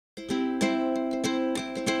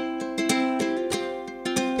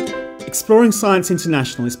Exploring Science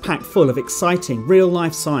International is packed full of exciting,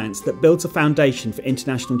 real-life science that builds a foundation for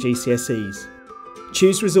international GCSEs.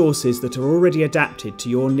 Choose resources that are already adapted to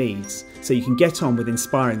your needs so you can get on with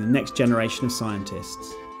inspiring the next generation of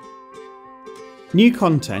scientists. New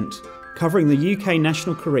content, covering the UK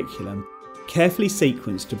national curriculum, carefully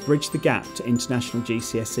sequenced to bridge the gap to international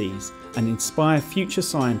GCSEs and inspire future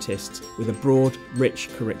scientists with a broad, rich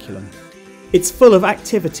curriculum. It's full of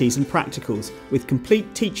activities and practicals with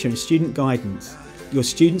complete teacher and student guidance. Your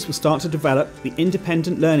students will start to develop the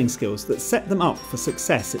independent learning skills that set them up for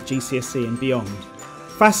success at GCSE and beyond.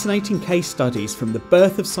 Fascinating case studies from the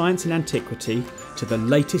birth of science in antiquity to the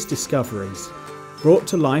latest discoveries, brought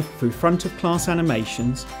to life through front-of-class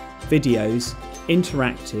animations, videos,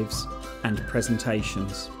 interactives and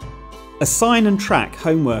presentations. Assign and track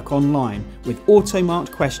homework online with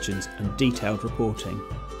auto-marked questions and detailed reporting.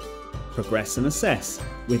 Progress and assess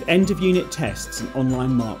with end-of-unit tests and online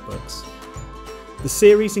markbooks. The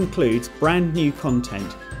series includes brand new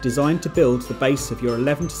content designed to build the base of your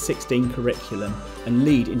 11 to 16 curriculum and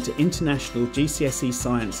lead into international GCSE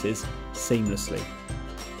sciences seamlessly.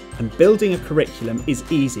 And building a curriculum is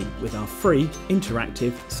easy with our free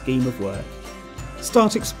interactive scheme of work.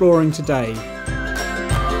 Start exploring today.